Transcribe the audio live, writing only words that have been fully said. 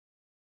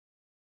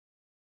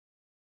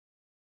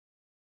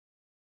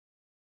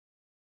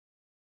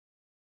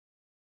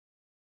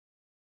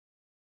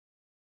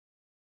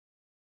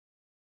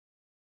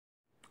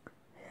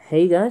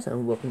Hey guys,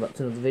 and welcome back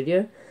to another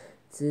video.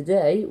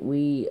 Today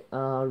we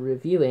are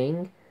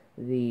reviewing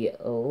the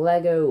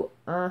Lego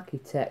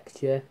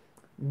Architecture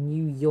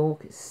New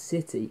York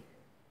City.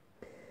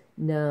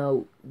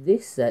 Now,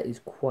 this set is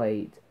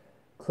quite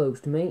close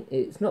to me.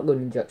 It's not going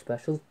to Jack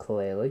Special,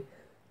 clearly,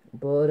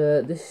 but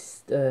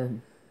this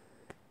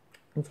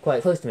it's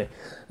quite close to me,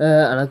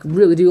 and I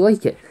really do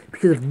like it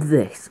because of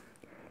this.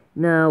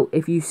 Now,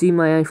 if you see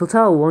my Eiffel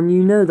Tower one,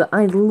 you know that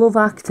I love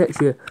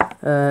architecture.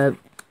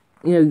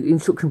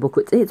 Instruction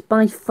booklets. It's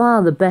by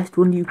far the best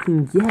one you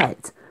can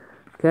get.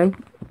 Okay?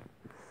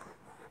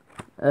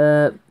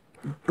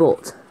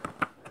 But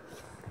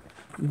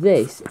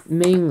this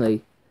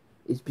mainly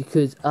is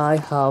because I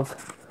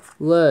have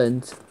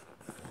learned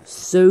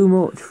so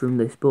much from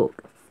this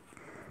book.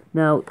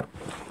 Now,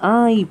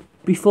 I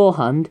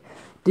beforehand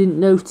didn't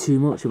know too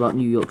much about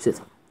New York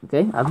City.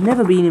 Okay? I've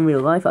never been in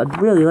real life.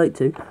 I'd really like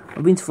to.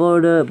 I've been to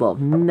Florida, but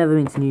I've never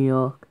been to New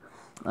York,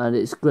 and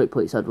it's a great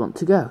place I'd want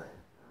to go.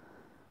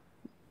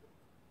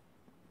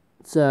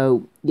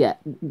 So, yeah,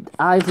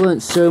 I've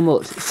learned so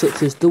much,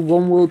 such as the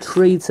One World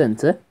Trade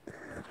Center.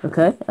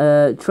 Okay,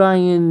 try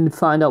and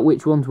find out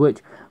which one's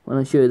which when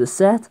I show you the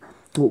set.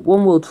 But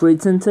One World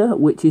Trade Center,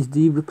 which is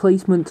the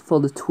replacement for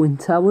the Twin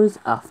Towers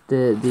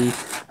after the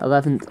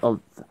 11th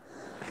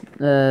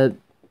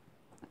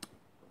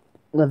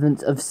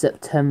of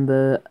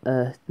September.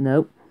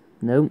 No,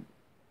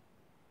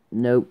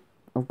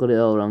 I've got it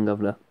all wrong,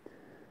 haven't I?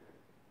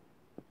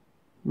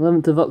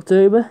 11th of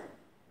October.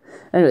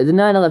 Anyway, the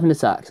 9/11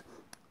 attacks.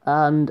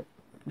 And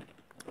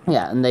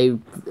they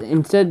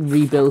instead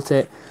rebuilt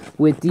it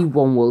with the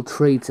One World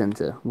Trade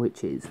Center,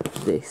 which is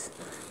this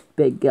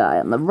big guy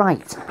on the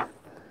right.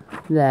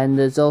 Then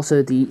there's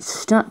also the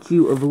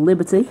Statue of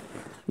Liberty,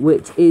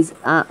 which is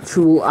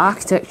actual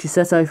architecture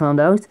set, I found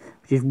out,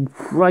 which is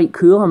quite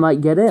cool. I might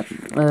get it,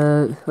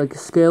 like a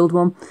scaled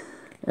one.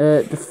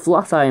 The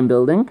Flatiron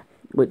Building,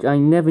 which I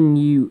never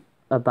knew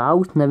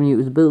about, never knew it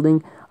was a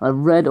building. I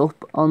read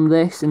up on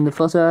this in the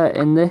footer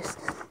in this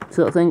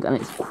sort of thing, and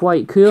it's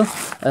quite cool.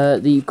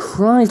 The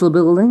Chrysler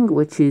Building,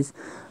 which is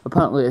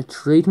apparently a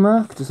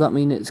trademark. Does that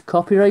mean it's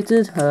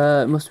copyrighted?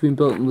 It must have been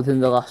built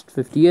within the last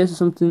 50 years or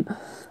something.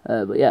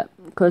 But yeah,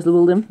 Chrysler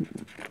Building.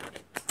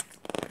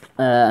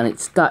 And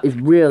that is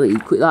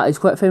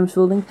quite a famous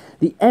building.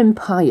 The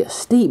Empire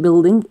State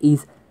Building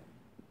is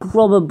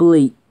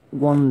probably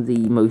one of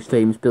the most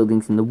famous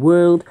buildings in the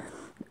world,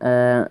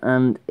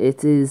 and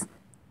it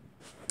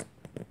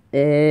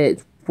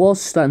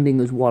was standing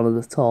as one of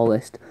the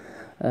tallest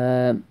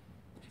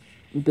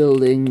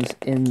buildings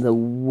in the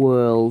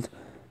world.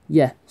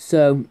 Yeah,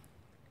 so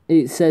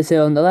it says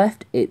here on the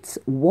left, it's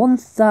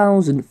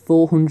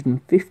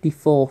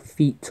 1,454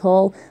 feet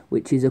tall,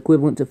 which is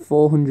equivalent to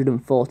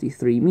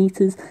 443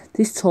 meters.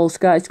 This tall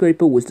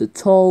skyscraper was the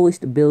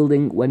tallest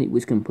building when it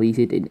was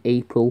completed in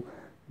April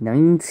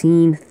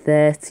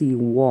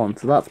 1931.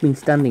 So that's been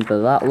standing for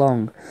that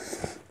long.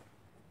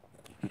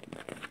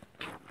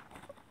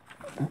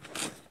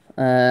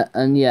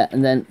 And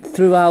then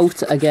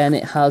throughout, again,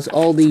 it has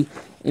all the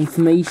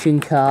information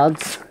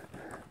cards,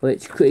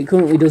 which it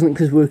currently doesn't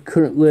because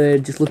we're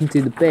just looking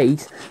through the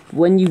base. But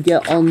when you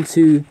get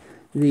onto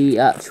the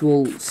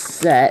actual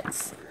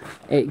sets,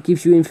 it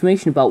gives you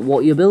information about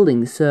what you're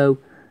building. So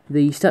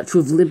the Statue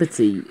of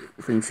Liberty,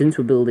 for instance,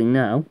 we're building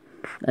now,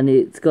 and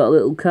it's got a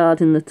little card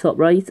in the top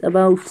right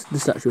about the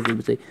Statue of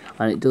Liberty,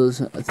 and it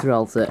does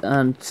throughout it.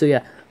 And so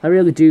yeah, I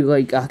really do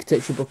like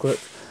architecture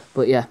booklets.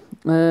 But yeah,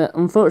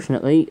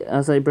 unfortunately,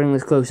 as I bring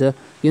this closer,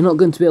 you're not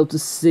going to be able to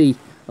see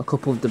a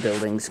couple of the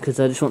buildings, because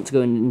I just want to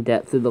go in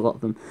depth with a lot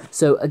of them.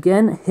 So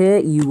again, here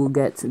you will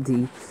get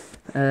the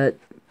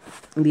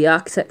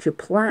architecture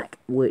plaque,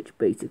 which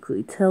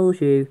basically tells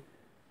you,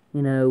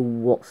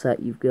 what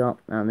set you've got.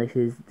 And this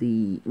is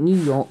the New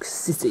York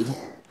City.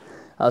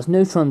 There's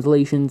no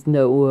translations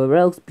nowhere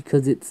else,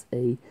 because it's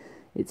in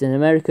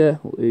America,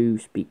 who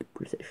speak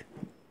British.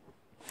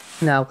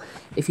 Now,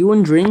 if you're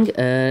wondering,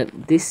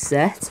 this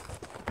set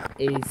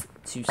is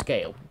to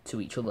scale to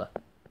each other.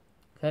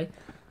 Okay,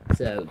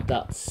 so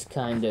that's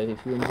kind of,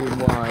 if you're wondering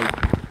why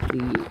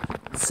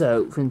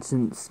for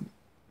instance,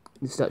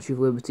 the Statue of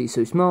Liberty is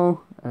so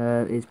small,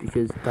 is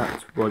because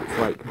that's what it's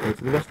like compared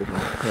to the rest of them.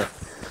 Yeah.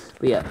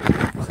 But yeah,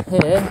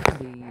 here,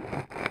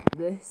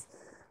 this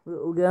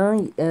little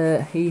guy,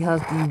 he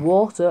has the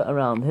water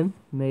around him,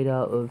 made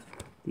out of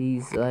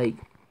these, like,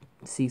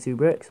 see-through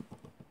bricks.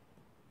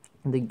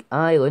 The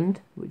island,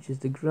 which is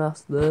the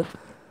grass there,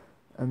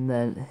 and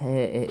then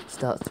here it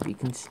starts to be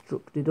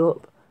constructed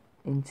up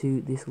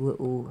into this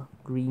little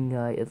green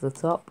guy at the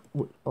top,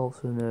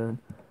 also known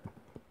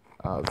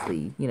as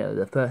the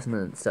person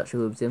in the Statue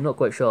of Liberty. I'm not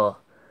quite sure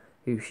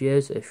who she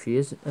is, if she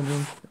is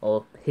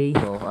or he,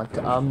 or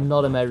I'm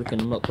not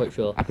American, I'm not quite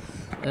sure.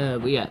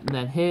 But yeah, and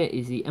then here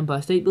is the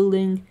Empire State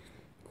Building,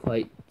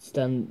 quite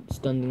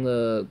standing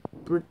there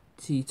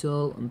pretty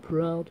tall and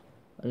proud.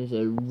 And it's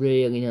a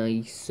really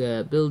nice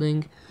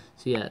building.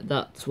 So yeah,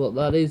 that's what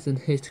that is. And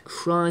here's the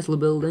Chrysler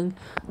Building,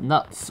 and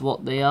that's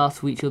what they are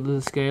to each other,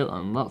 the scale.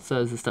 And that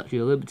says the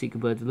Statue of Liberty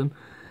compared to them.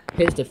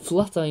 Here's the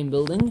Flatiron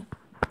Building.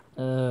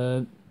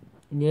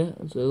 Yeah,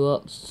 so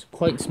that's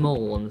quite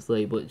small,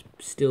 honestly, but it's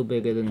still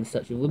bigger than the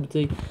Statue of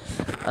Liberty.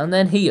 And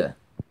then here,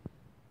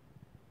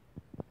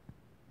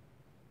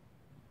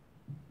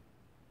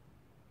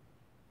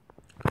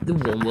 the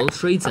One World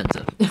Trade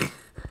Center,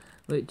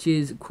 which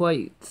is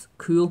quite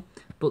cool.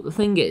 But the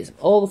thing is,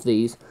 all of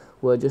these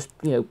were just,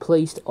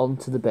 placed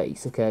onto the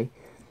base, okay?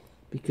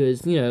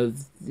 Because, no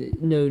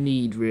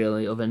need,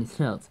 really, of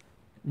anything else.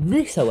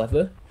 This,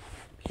 however,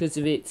 because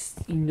of its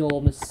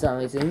enormous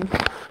sizing,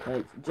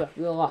 Jack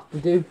will have to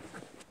do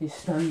his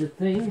standard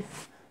thing,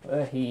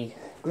 where he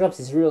grabs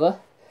his ruler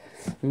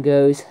and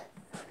goes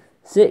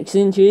 6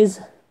 inches,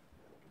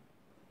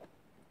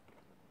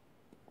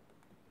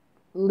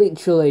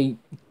 literally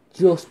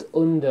just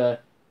under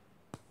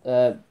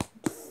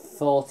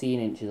 14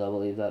 inches, I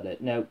believe that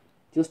it. No,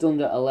 just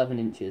under 11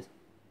 inches.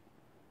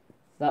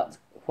 That's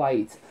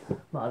quite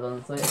mad,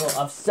 honestly.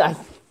 Well, so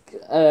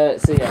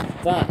yeah,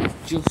 that is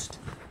just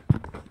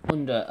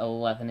under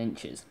 11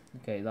 inches.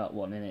 Okay, that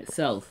one in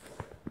itself.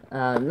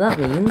 And that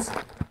means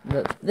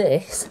that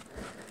this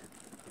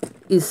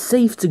is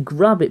safe to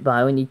grab it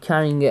by when you're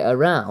carrying it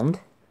around,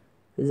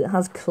 because it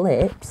has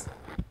clips,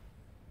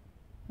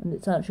 and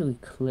it's actually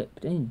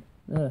clipped in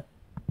there.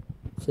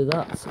 So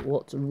that's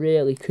what's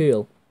really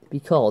cool,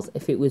 because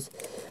if it was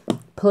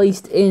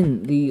placed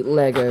in the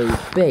Lego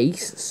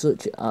base,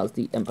 such as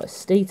the Empire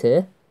State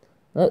here,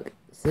 look,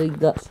 see,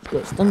 that's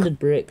got standard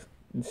brick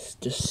and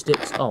just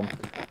sticks on.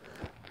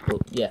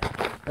 But yeah,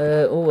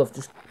 I've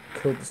just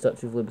killed the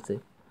Statue of Liberty.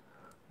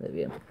 There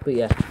we go. But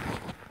yeah,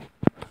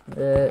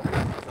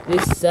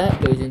 this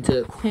set goes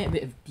into quite a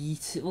bit of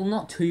detail. Well,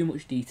 not too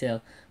much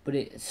detail, but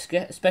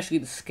especially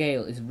the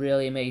scale is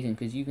really amazing,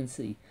 because you can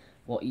see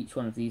what each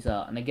one of these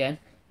are. And again,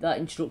 that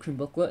instruction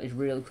booklet is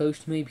really close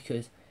to me,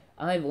 because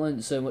I've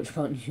learned so much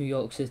about New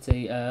York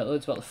City. I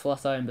learned about the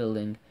Flatiron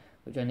Building,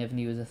 which I never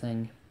knew was a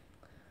thing.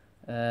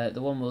 The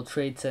One World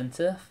Trade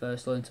Center,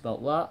 first learned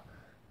about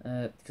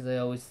that, because I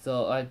always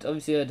thought, I'd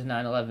obviously heard of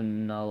 9/11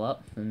 and all that,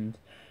 and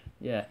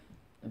yeah,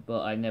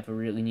 but I never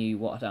really knew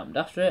what had happened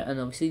after it, and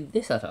obviously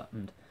this had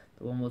happened,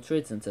 the One World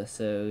Trade Center,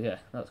 so yeah,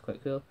 that's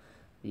quite cool.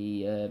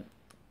 The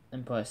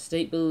Empire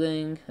State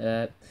Building,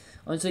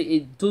 honestly,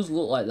 it does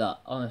look like that,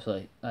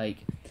 honestly. Like,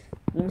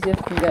 let me see if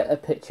I can get a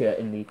picture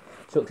in the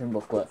instruction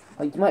booklet.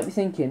 Like, you might be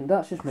thinking,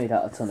 that's just made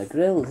out of a ton of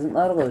grills, isn't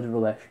that a load of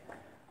rubbish?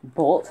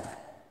 But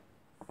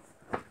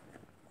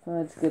if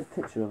I just get a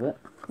picture of it,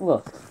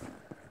 look,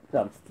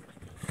 done.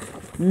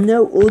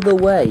 No other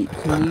way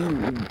can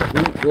you,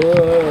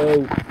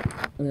 whoa,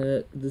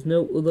 there's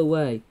no other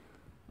way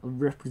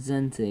of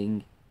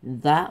representing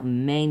that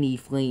many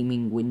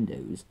flaming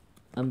windows.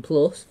 And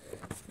plus,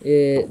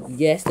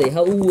 yes, they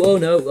have, oh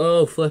no,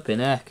 oh flipping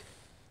heck,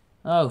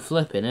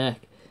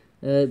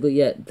 but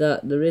yeah,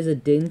 that there is a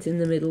dent in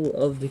the middle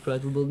of the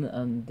Chrysler Building,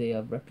 and they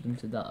have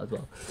represented that as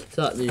well.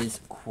 So that is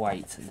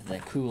quite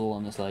cool,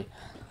 honestly.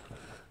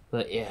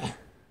 But yeah,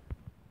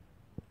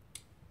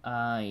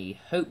 I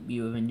hope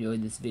you have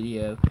enjoyed this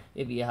video.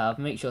 If you have,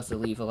 make sure to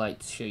leave a like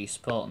to show your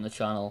support on the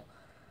channel.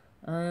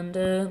 And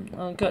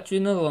I'll catch you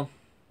in another one.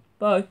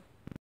 Bye.